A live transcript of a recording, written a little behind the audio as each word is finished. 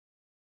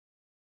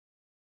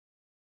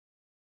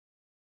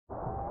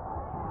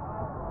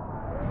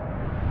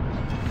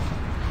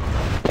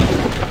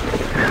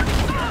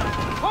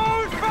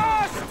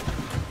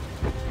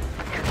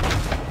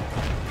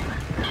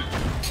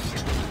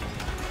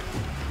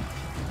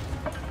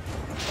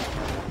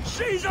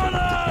She's on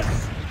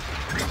us!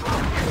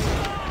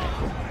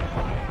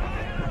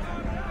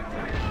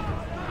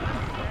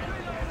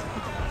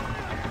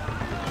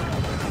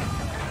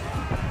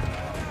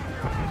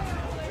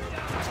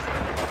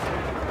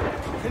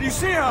 Can you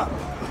see her?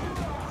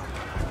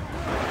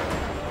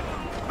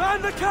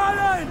 Man the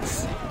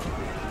cannons!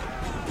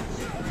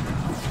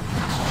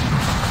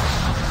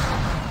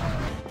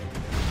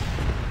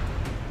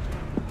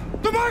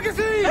 The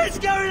magazine! It's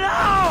going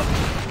out!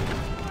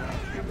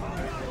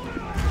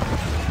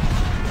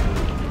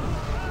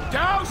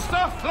 Douse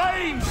the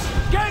flames!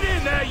 Get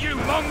in there, you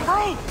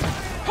mongrel!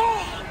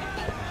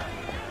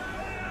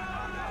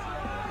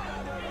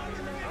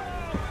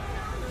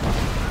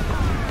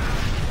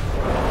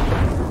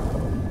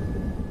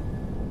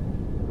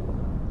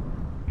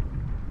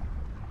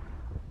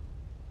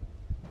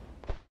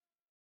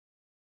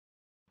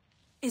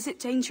 Is it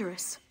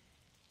dangerous?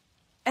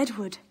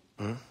 Edward?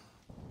 Hmm?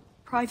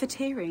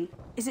 Privateering,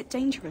 is it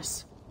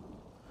dangerous?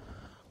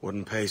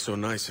 Wouldn't pay so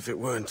nice if it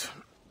weren't.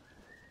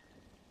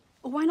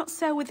 Why not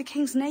sail with the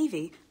King's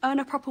Navy? Earn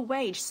a proper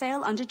wage,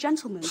 sail under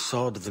gentlemen.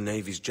 Sod the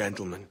Navy's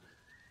gentlemen.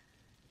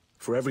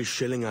 For every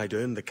shilling I'd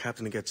earn, the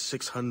captain gets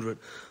 600.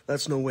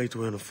 That's no way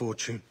to earn a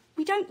fortune.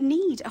 We don't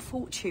need a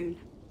fortune.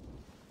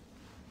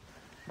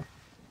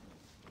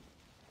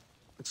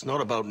 It's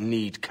not about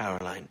need,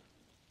 Caroline.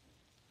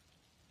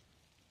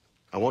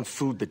 I want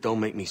food that don't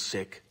make me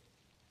sick.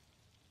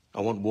 I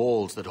want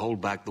walls that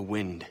hold back the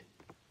wind.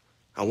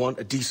 I want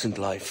a decent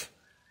life.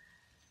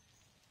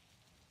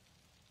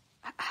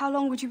 How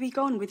long would you be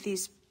gone with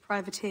these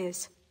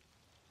privateers?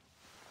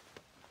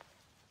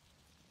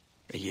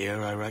 A year,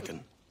 I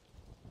reckon.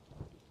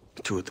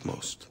 2 at the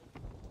most.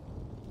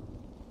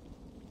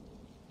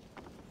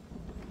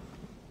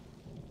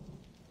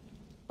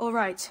 All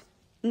right.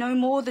 No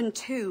more than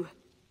 2.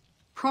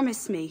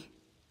 Promise me.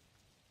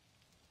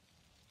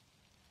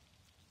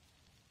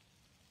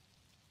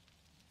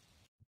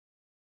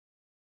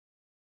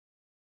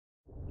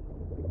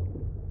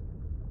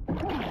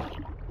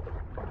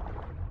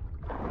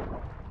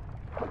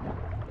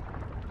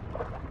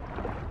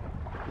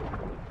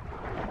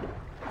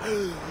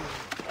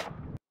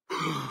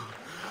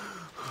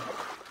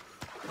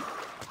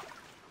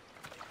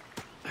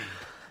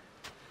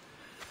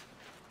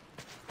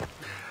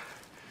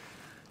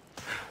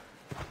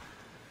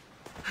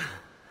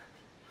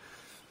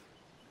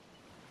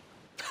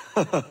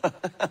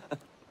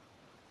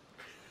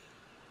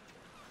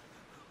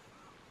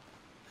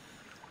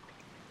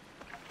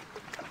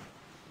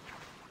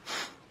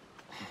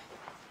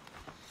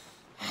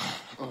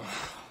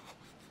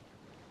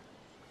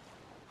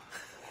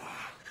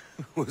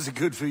 Was it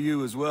good for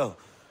you as well?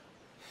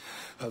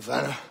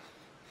 Havana.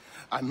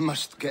 I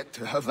must get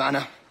to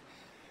Havana.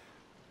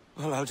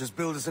 Well, I'll just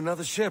build us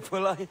another ship,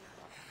 will I?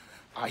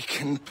 I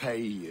can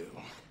pay you.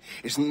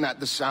 Isn't that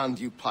the sound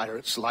you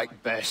pirates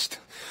like best?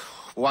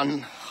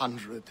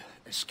 100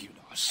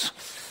 escudos.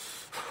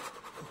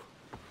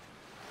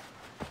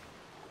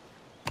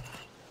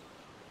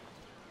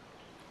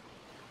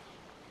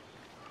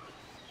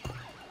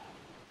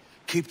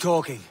 Keep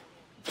talking.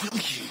 Will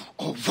you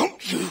or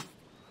won't you?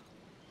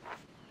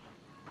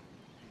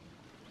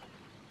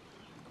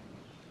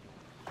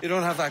 You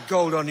don't have that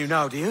gold on you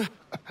now, do you?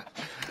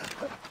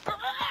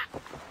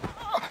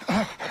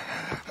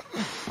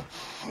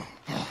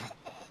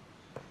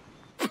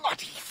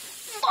 Bloody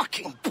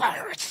fucking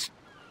pirates!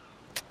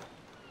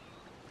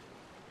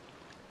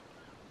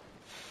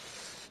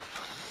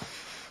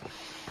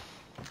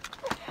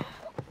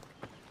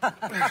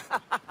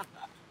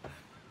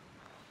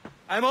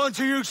 I'm on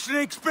to you,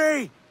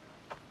 Snakesby!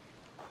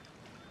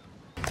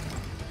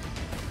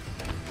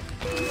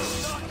 You will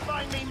not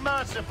find me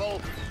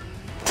merciful!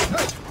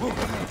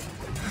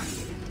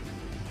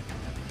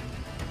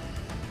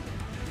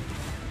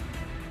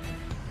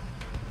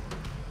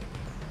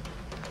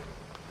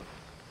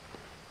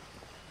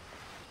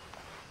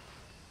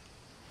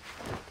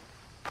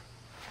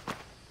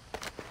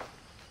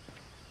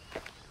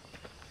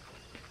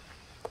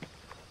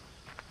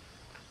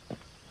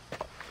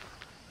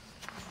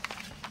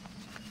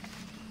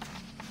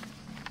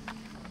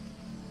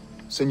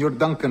 Senor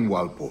Duncan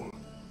Walpole,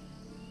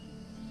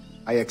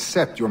 I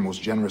accept your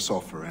most generous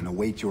offer and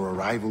await your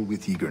arrival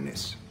with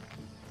eagerness.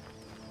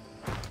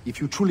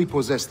 If you truly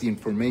possess the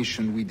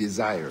information we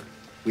desire,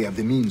 we have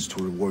the means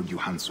to reward you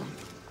handsomely.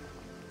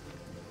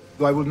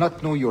 Though I will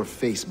not know your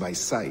face by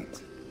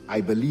sight,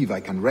 I believe I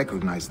can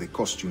recognize the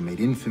costume made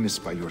infamous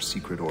by your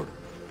secret order.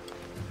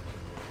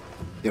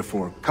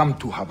 Therefore, come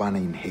to Havana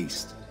in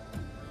haste,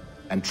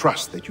 and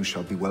trust that you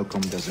shall be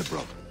welcomed as a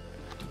brother.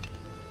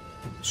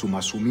 Su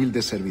más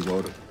humilde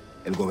servidor,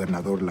 el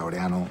gobernador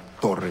Laureano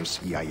Torres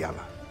y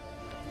Ayala.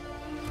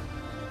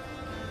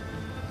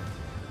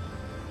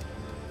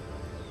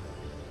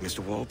 Mr.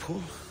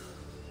 Walpole,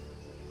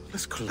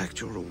 let's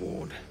collect your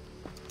reward.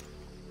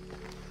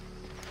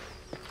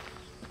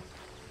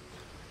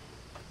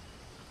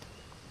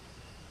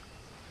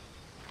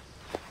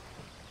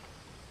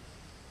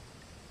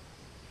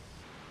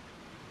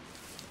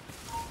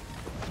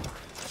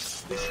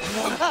 This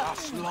won't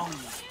last long.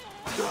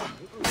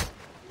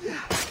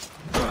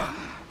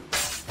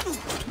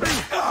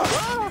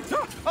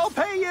 I'll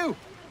pay you!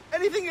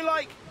 Anything you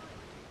like!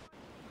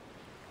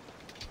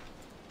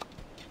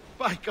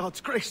 By God's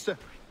grace, sir,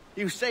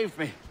 you saved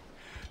me.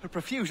 A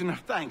profusion of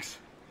thanks.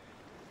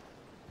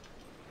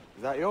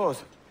 Is that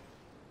yours?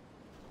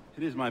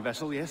 It is my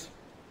vessel, yes.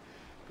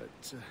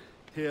 But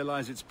here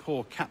lies its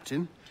poor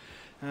captain,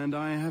 and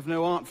I have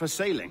no art for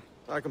sailing.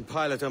 I can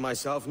pilot her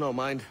myself, no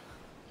mind.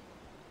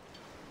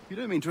 You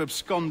don't mean to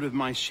abscond with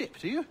my ship,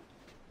 do you?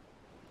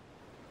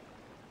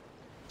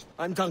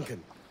 I'm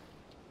Duncan.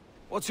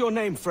 What's your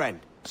name, friend?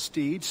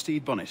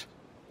 Steed Bonnet.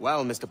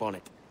 Well, Mr.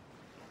 Bonnet,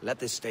 let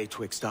this stay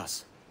twixt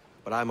us.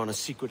 But I'm on a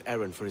secret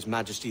errand for His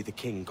Majesty the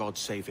King, God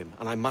save him,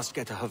 and I must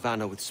get to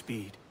Havana with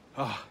speed.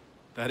 Ah,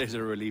 that is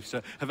a relief,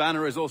 sir.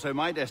 Havana is also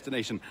my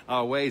destination.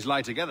 Our ways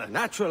lie together.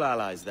 Natural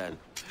allies, then.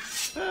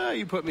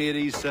 You put me at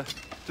ease, sir.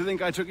 To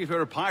think I took you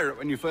for a pirate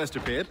when you first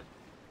appeared.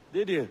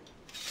 Did you?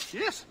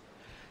 Yes.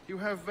 You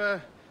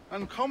have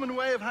uncommon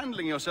way of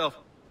handling yourself.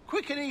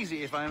 Quick and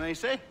easy, if I may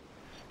say.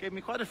 Gave me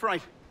quite a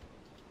fright.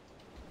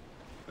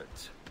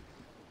 But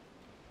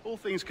all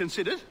things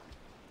considered,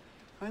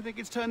 I think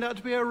it's turned out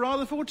to be a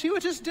rather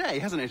fortuitous day,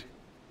 hasn't it?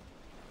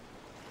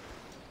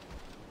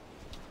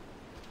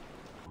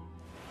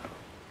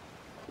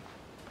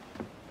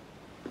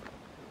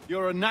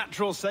 You're a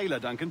natural sailor,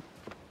 Duncan.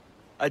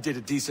 I did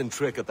a decent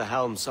trick at the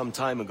helm some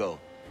time ago.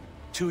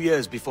 2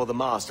 years before the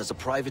mast as a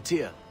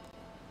privateer.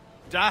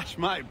 Dash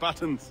my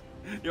buttons.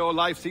 Your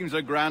life seems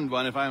a grand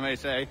one, if I may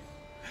say.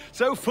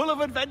 So full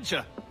of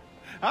adventure.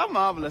 How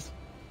marvelous.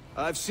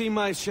 I've seen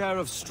my share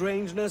of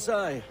strangeness,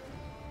 aye.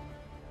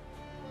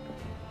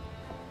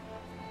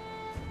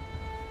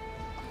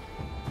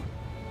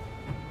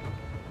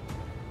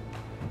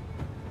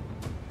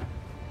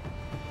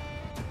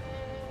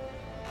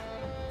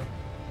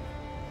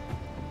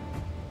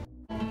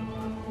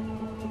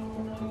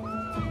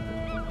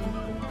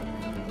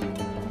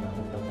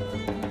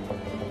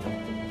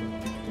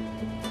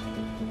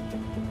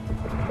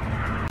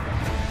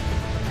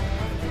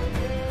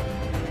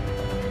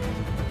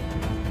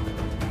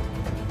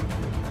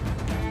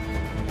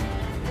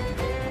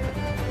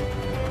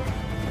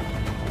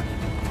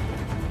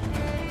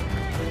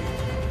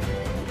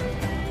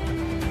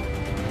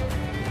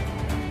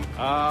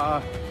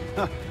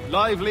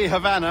 Lively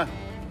Havana.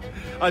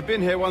 I've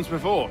been here once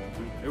before.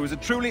 It was a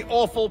truly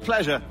awful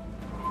pleasure.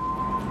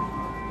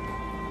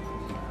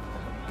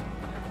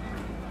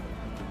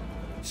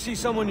 See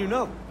someone you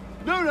know?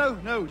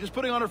 No. Just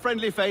putting on a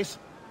friendly face.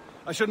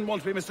 I shouldn't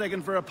want to be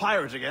mistaken for a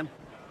pirate again.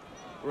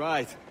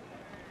 Right.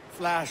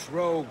 Flash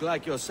rogue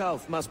like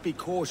yourself must be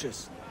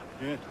cautious.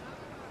 Yeah.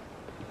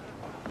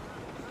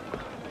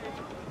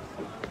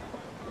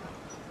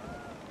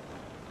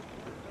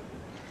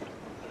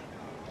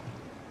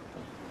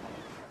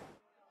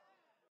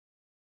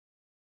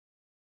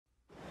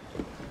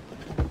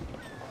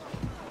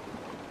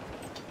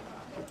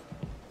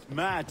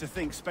 Mad to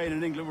think Spain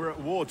and England were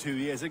at war 2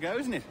 years ago,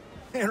 isn't it?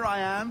 Here I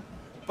am,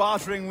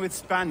 bartering with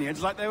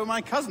Spaniards like they were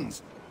my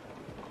cousins.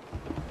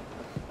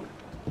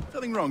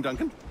 Something wrong,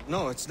 Duncan?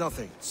 No, it's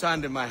nothing.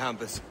 Sand in my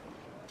hampers.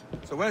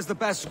 So where's the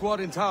best squad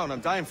in town? I'm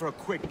dying for a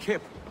quick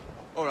kip.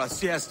 Or a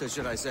siesta,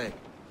 should I say.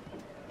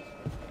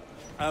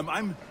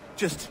 I'm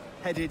just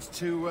headed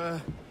to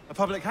a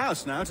public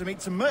house now to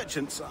meet some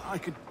merchants. I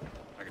could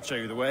show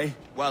you the way.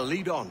 Well,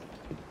 lead on.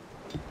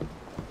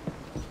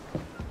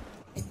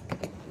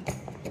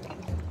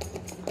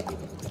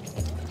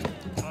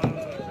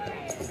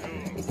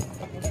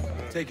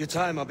 Take your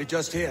time, I'll be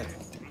just here.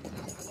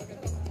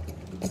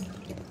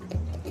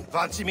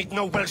 Fancy meeting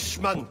no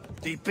Welshman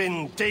deep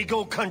in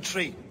Dago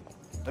country.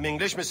 I'm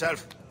English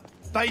myself.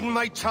 Biding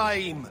my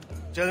time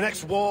till the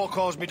next war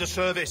calls me to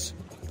service.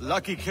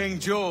 Lucky King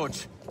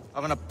George,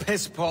 having a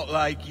piss pot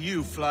like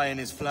you flying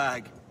his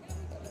flag.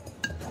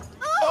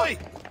 Oi!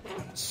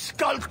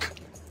 Skulk!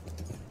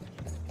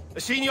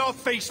 I've seen your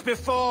face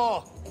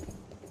before.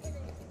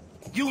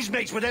 You's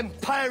mates with them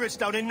pirates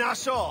down in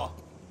Nassau.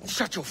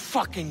 Shut your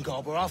fucking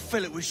gob or I'll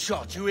fill it with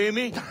shot, you hear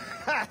me?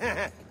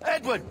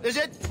 Edward, is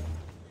it?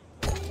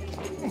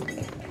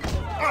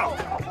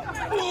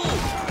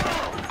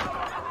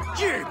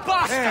 You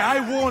bastard! Hey, I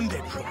warned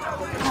him.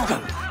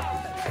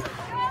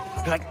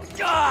 Like,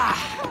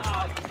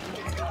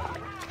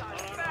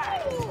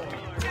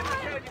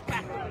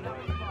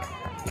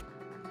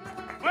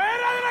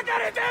 ¡Fuera de la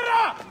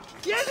carretera!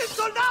 ¡Tienen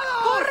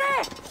soldados! ¡Corre!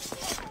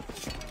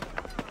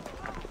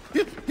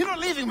 You're not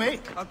leaving me!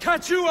 I'll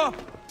catch you up!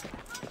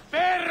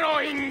 ¡Perro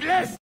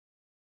inglés!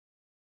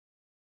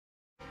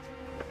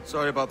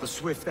 Sorry about the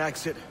swift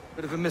exit.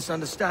 Bit of a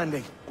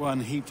misunderstanding.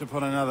 One heaped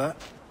upon another.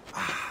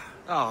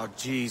 Oh,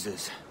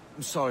 Jesus.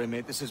 I'm sorry,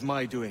 mate. This is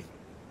my doing.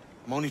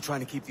 I'm only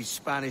trying to keep these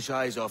Spanish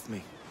eyes off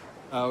me.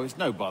 Oh, it's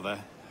no bother.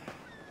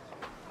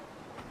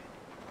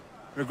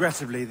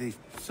 Regrettably, the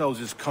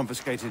soldiers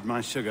confiscated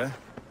my sugar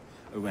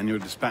when your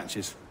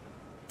dispatches.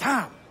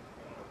 Damn!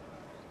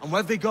 And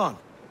where've they gone?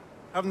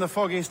 Haven't the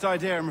foggiest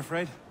idea, I'm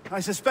afraid.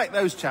 I suspect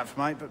those chaps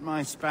might, but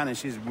my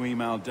Spanish is muy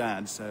mal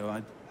dad, so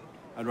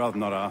I'd I'd rather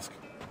not ask.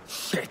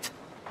 Shit!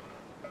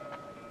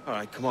 All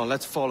right, come on,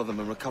 let's follow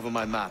them and recover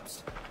my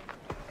maps.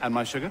 And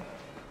my sugar?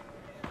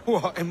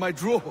 What, in my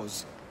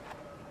drawers?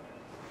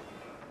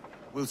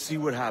 We'll see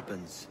what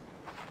happens.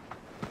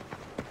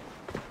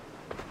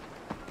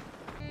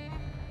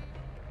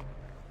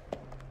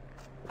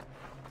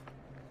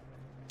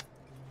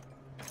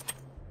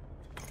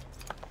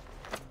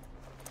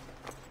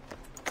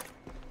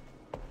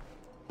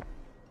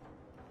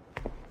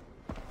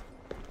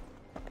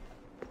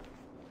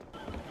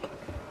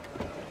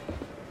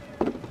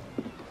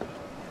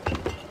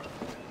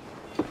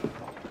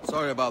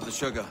 Sorry about the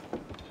sugar.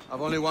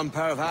 I've only one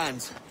pair of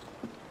hands.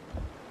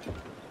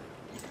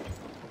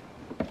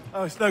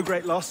 Oh, it's no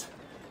great loss.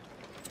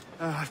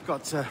 I've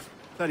got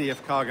plenty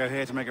of cargo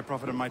here to make a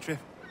profit on my trip.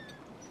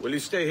 Will you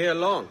stay here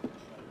long?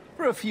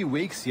 For a few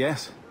weeks,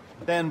 yes.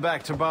 Then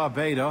back to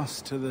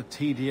Barbados, to the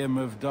tedium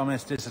of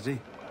domesticity.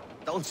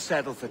 Don't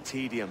settle for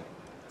tedium.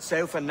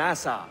 Sail for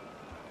Nassau.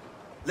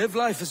 Live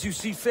life as you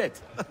see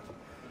fit.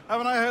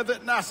 Haven't I heard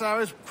that Nassau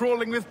is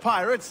crawling with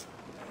pirates?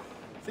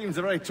 Seems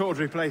a very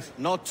tawdry place.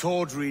 Not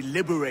tawdry,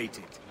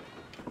 liberated.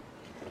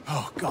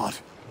 Oh, God.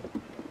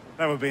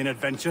 That would be an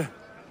adventure.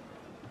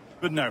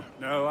 But no,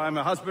 I'm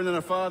a husband and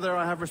a father.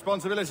 I have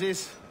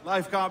responsibilities.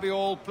 Life can't be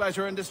all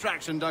pleasure and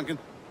distraction, Duncan.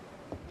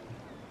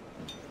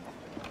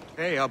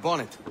 Hey, our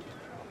bonnet.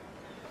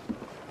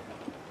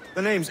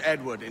 The name's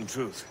Edward, in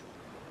truth.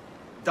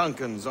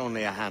 Duncan's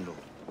only a handle.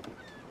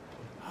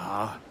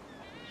 Ah.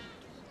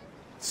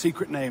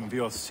 Secret name for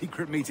your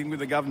secret meeting with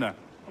the governor.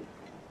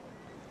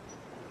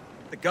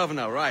 The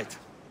governor, right.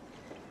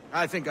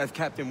 I think I've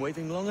kept him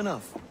waiting long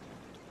enough.